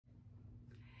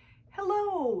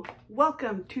Hello!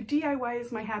 Welcome to DIY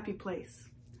is my happy place.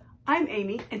 I'm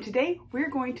Amy and today we're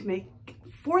going to make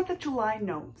 4th of July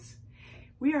gnomes.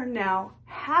 We are now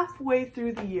halfway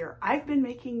through the year. I've been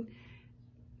making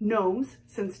gnomes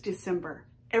since December.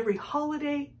 Every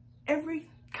holiday,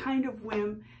 every kind of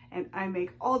whim, and I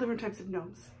make all different types of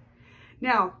gnomes.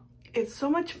 Now, it's so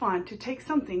much fun to take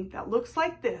something that looks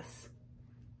like this,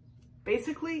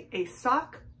 basically a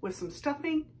sock with some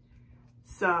stuffing,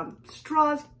 some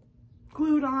straws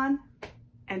glued on,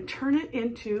 and turn it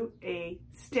into a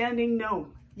standing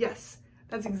gnome. Yes,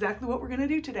 that's exactly what we're gonna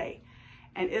do today.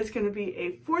 And it's gonna be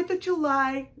a 4th of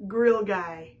July grill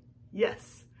guy.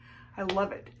 Yes, I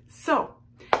love it. So,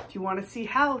 if you wanna see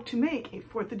how to make a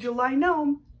 4th of July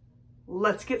gnome,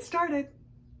 let's get started.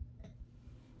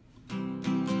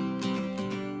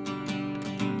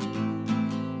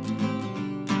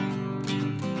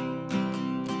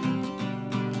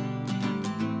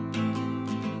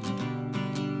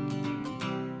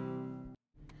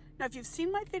 Now, if you've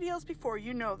seen my videos before,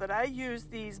 you know that I use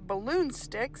these balloon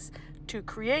sticks to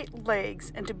create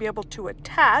legs and to be able to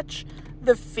attach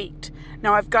the feet.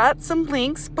 Now, I've got some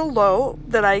links below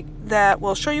that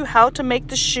will show you how to make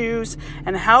the shoes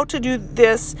and how to do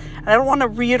this. And I don't want to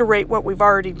reiterate what we've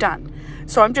already done.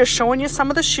 So I'm just showing you some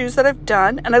of the shoes that I've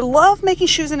done. And I love making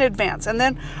shoes in advance. And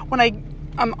then when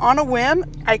I'm on a whim,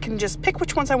 I can just pick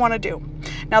which ones I want to do.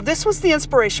 Now, this was the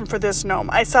inspiration for this gnome.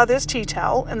 I saw this tea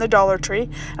towel in the Dollar Tree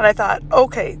and I thought,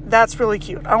 okay, that's really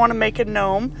cute. I want to make a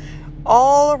gnome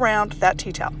all around that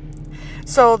tea towel.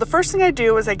 So the first thing I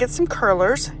do is I get some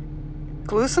curlers,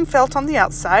 glue some felt on the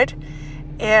outside,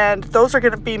 and those are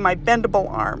going to be my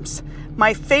bendable arms.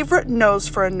 My favorite nose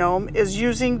for a gnome is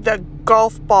using the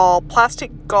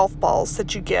plastic golf balls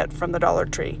that you get from the Dollar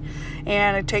Tree.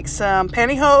 And I take some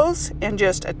pantyhose and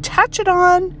just attach it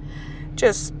on,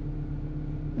 just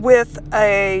with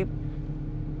a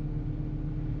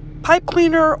pipe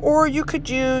cleaner, or you could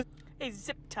use a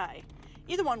zip tie.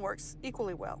 Either one works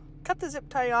equally well. Cut the zip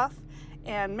tie off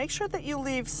and make sure that you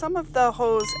leave some of the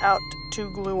hose out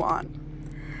to glue on.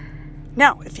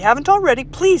 Now, if you haven't already,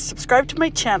 please subscribe to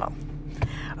my channel.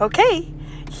 Okay,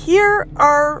 here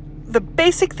are the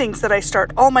basic things that I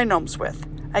start all my gnomes with.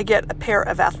 I get a pair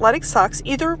of athletic socks,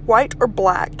 either white or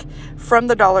black, from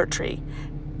the Dollar Tree.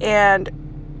 And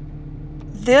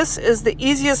this is the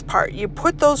easiest part. You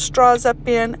put those straws up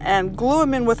in and glue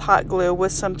them in with hot glue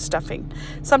with some stuffing.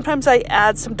 Sometimes I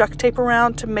add some duct tape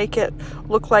around to make it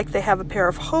look like they have a pair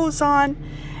of hose on,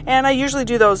 and I usually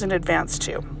do those in advance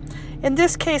too. In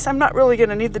this case, I'm not really going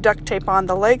to need the duct tape on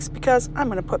the legs because I'm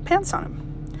going to put pants on them.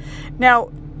 Now,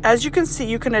 as you can see,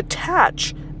 you can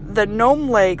attach the gnome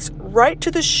legs right to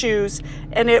the shoes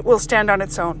and it will stand on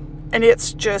its own. And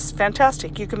it's just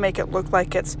fantastic. You can make it look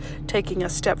like it's taking a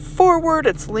step forward,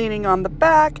 it's leaning on the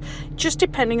back, just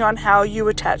depending on how you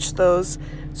attach those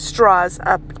straws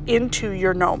up into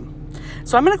your gnome.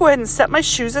 So I'm going to go ahead and set my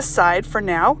shoes aside for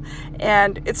now,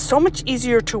 and it's so much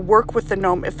easier to work with the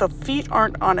gnome if the feet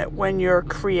aren't on it when you're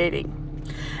creating.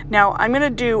 Now I'm going to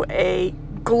do a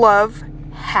glove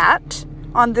hat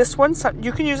on this one. So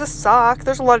you can use a sock.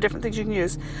 There's a lot of different things you can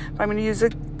use. But I'm going to use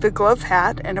the glove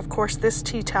hat and of course this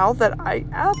tea towel that I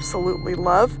absolutely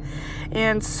love.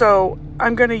 And so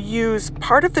I'm going to use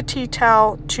part of the tea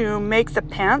towel to make the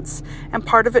pants and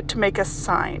part of it to make a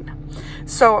sign.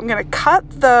 So I'm going to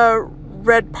cut the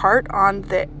red part on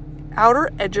the outer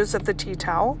edges of the tea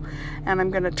towel and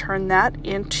I'm going to turn that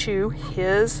into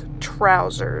his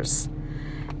trousers.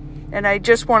 And I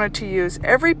just wanted to use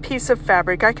every piece of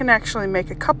fabric. I can actually make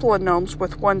a couple of gnomes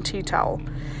with one tea towel.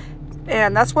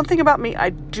 And that's one thing about me,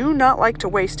 I do not like to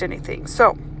waste anything.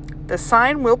 So the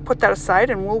sign, we'll put that aside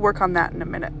and we'll work on that in a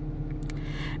minute.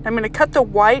 I'm going to cut the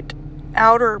white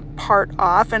outer part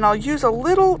off and I'll use a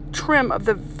little trim of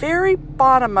the very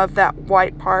bottom of that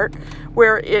white part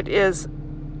where it is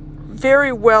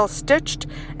very well stitched,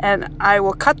 and I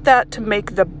will cut that to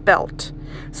make the belt.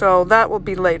 So that will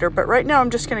be later, but right now I'm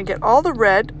just going to get all the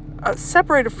red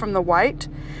separated from the white,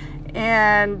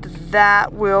 and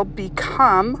that will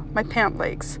become my pant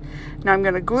legs. Now I'm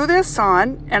going to glue this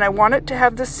on, and I want it to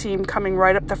have the seam coming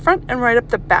right up the front and right up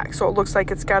the back, so it looks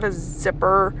like it's got a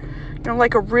zipper, you know,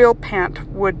 like a real pant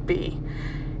would be.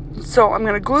 So I'm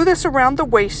going to glue this around the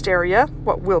waist area,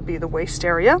 what will be the waist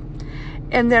area,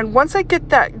 and then once I get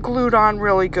that glued on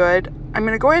really good, I'm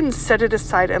going to go ahead and set it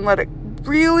aside and let it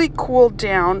really cool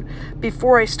down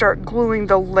before I start gluing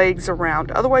the legs around.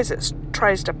 Otherwise it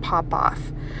tries to pop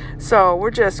off. So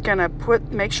we're just gonna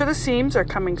make sure the seams are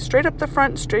coming straight up the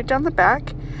front, straight down the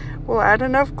back. We'll add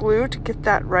enough glue to get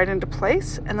that right into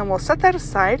place, and then we'll set that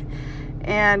aside.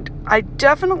 And I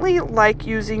definitely like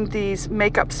using these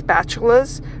makeup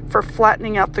spatulas for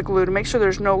flattening out the glue to make sure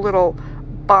there's no little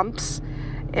bumps,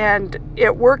 and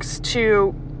it works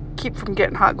to keep from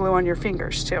getting hot glue on your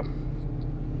fingers too.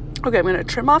 Okay, I'm going to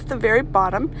trim off the very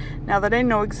bottom now that I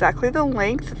know exactly the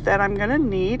length that I'm going to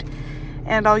need,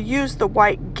 and I'll use the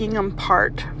white gingham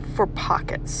part for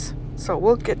pockets. So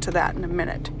we'll get to that in a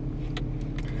minute.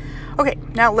 Okay,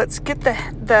 now let's get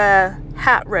the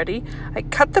hat ready. I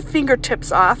cut the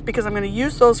fingertips off because I'm going to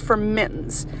use those for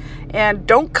mittens. And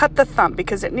don't cut the thumb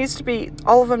because it needs to be,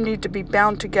 all of them need to be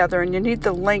bound together, and you need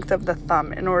the length of the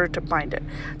thumb in order to bind it.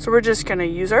 So we're just going to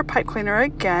use our pipe cleaner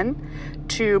again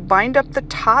to bind up the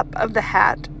top of the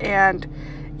hat, and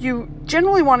you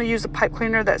generally want to use a pipe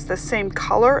cleaner that's the same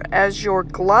color as your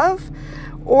glove,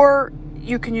 or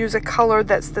you can use a color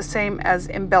that's the same as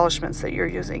embellishments that you're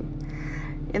using.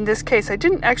 In this case, I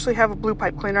didn't actually have a blue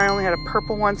pipe cleaner, I only had a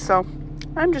purple one, so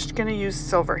I'm just going to use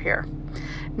silver here.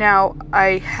 Now,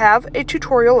 I have a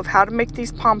tutorial of how to make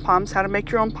these pom-poms, how to make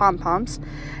your own pom-poms.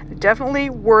 Definitely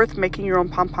worth making your own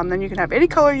pom-pom. Then you can have any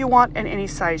color you want and any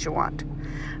size you want.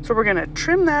 So we're going to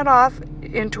trim that off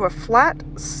into a flat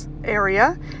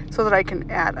area so that I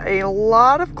can add a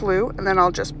lot of glue, and then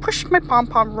I'll just push my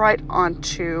pom-pom right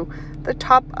onto the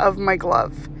top of my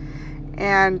glove.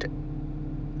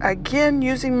 And again,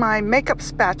 using my makeup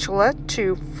spatula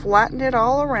to flatten it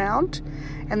all around,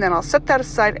 and then I'll set that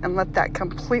aside and let that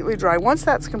completely dry. Once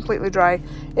that's completely dry,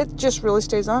 it just really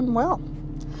stays on well.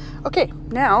 Okay,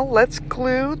 now let's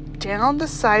glue down the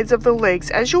sides of the legs.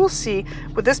 As you will see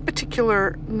with this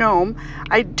particular gnome,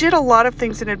 I did a lot of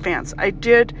things in advance. I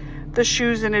did the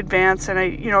shoes in advance, and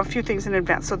a few things in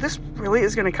advance. So this really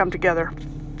is going to come together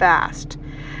fast.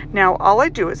 Now all I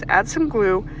do is add some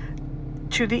glue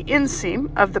to the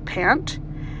inseam of the pant,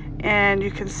 and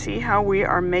you can see how we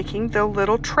are making the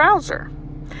little trouser.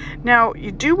 Now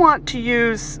you do want to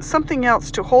use something else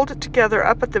to hold it together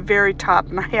up at the very top,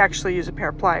 and I actually use a pair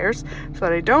of pliers so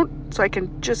that I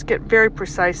can just get very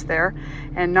precise there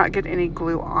and not get any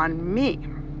glue on me.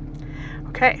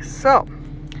 Okay, so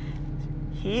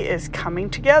he is coming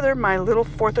together, my little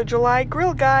 4th of July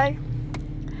grill guy.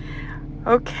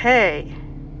 Okay,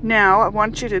 now I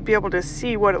want you to be able to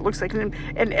see what it looks like, and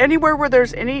anywhere where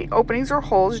there's any openings or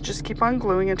holes, just keep on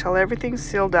gluing until everything's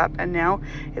sealed up, and now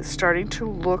it's starting to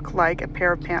look like a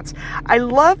pair of pants. I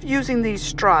love using these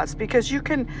straws because you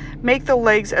can make the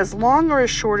legs as long or as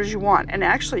short as you want, and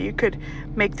actually you could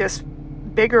make this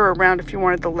bigger around if you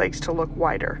wanted the legs to look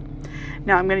wider.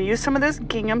 Now I'm going to use some of this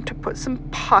gingham to put some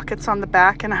pockets on the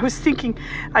back, and I was thinking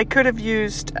I could have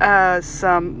used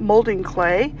some molding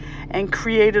clay and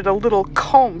created a little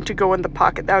comb to go in the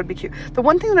pocket. That would be cute. The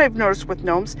one thing that I've noticed with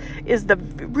gnomes is the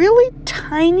really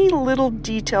tiny little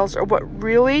details are what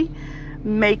really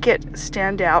make it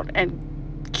stand out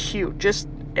and cute, just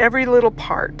every little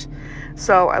part.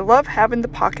 So I love having the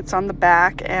pockets on the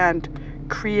back and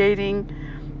creating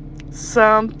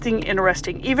something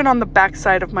interesting, even on the back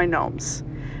side of my gnomes,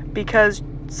 because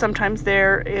sometimes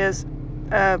there is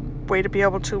a way to be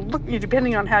able to look,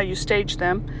 depending on how you stage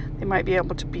them, they might be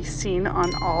able to be seen on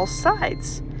all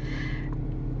sides.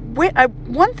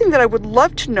 One thing that I would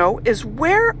love to know is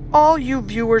where all you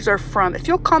viewers are from. If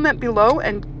you'll comment below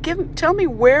and tell me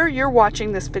where you're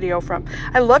watching this video from.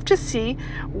 I love to see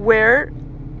where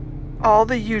all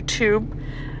the YouTube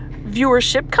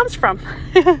viewership comes from.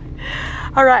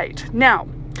 All right, now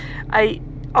I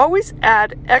always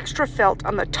add extra felt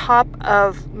on the top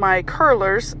of my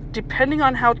curlers depending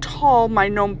on how tall my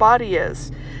gnome body is,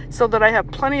 so that I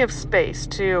have plenty of space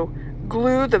to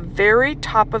glue the very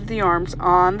top of the arms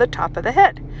on the top of the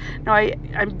head. Now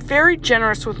I'm very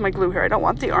generous with my glue here. I don't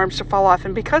want the arms to fall off,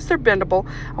 and because they're bendable,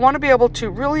 I want to be able to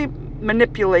really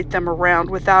manipulate them around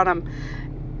without them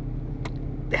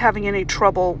having any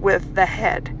trouble with the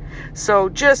head. So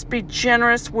just be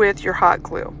generous with your hot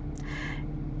glue.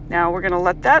 Now we're going to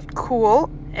let that cool,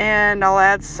 and I'll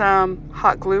add some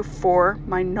hot glue for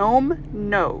my gnome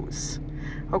nose.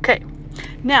 Okay,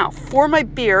 now for my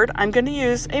beard, I'm going to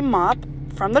use a mop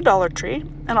from the Dollar Tree,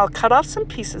 and I'll cut off some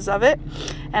pieces of it,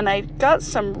 and I got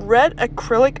some red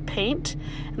acrylic paint,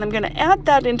 and I'm going to add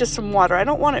that into some water. I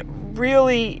don't want it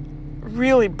really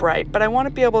bright, but I want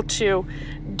to be able to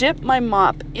dip my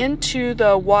mop into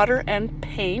the water and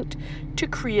paint to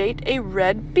create a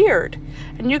red beard.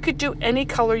 And you could do any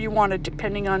color you wanted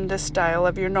depending on the style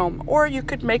of your gnome, or you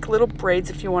could make little braids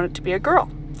if you want it to be a girl.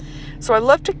 So I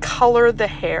love to color the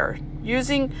hair.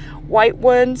 Using white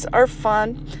ones are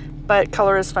fun, but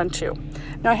color is fun too.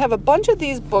 Now I have a bunch of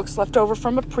these books left over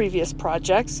from a previous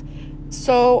projects,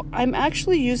 so I'm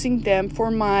actually using them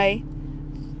for my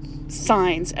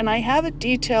signs, and I have a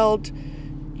detailed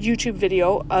YouTube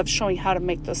video of showing how to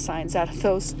make those signs out of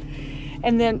those.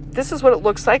 And then this is what it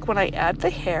looks like when I add the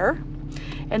hair.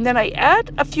 And then I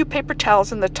add a few paper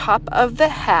towels in the top of the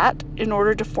hat in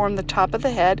order to form the top of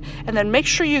the head. And then make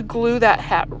sure you glue that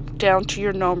hat down to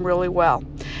your gnome really well.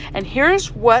 And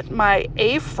here's what my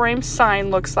A-frame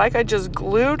sign looks like. I just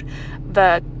glued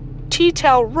the tea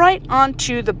towel right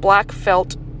onto the black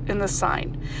felt in the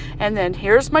sign. And then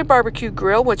here's my barbecue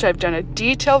grill, which I've done a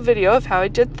detailed video of how I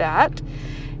did that.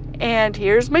 And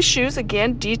here's my shoes,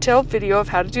 again, detailed video of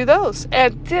how to do those.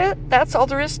 And that's all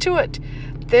there is to it.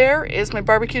 There is my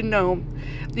barbecue gnome.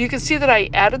 You can see that I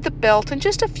added the belt and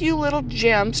just a few little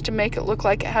gems to make it look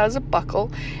like it has a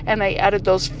buckle. And I added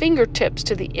those fingertips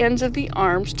to the ends of the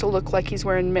arms to look like he's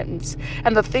wearing mittens.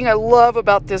 And the thing I love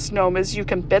about this gnome is you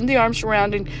can bend the arms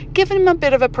around and give him a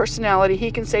bit of a personality.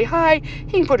 He can say hi,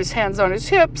 he can put his hands on his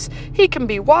hips, he can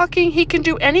be walking, he can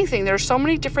do anything. There's so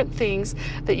many different things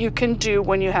that you can do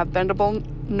when you have bendable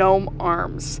gnome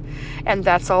arms. And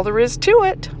that's all there is to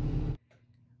it.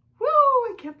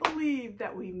 I can't believe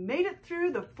that we made it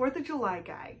through the 4th of July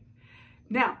guy.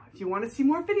 Now, if you want to see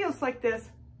more videos like this,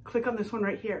 click on this one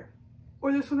right here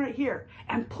or this one right here.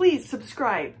 And please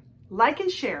subscribe, like, and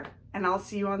share, and I'll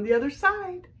see you on the other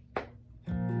side.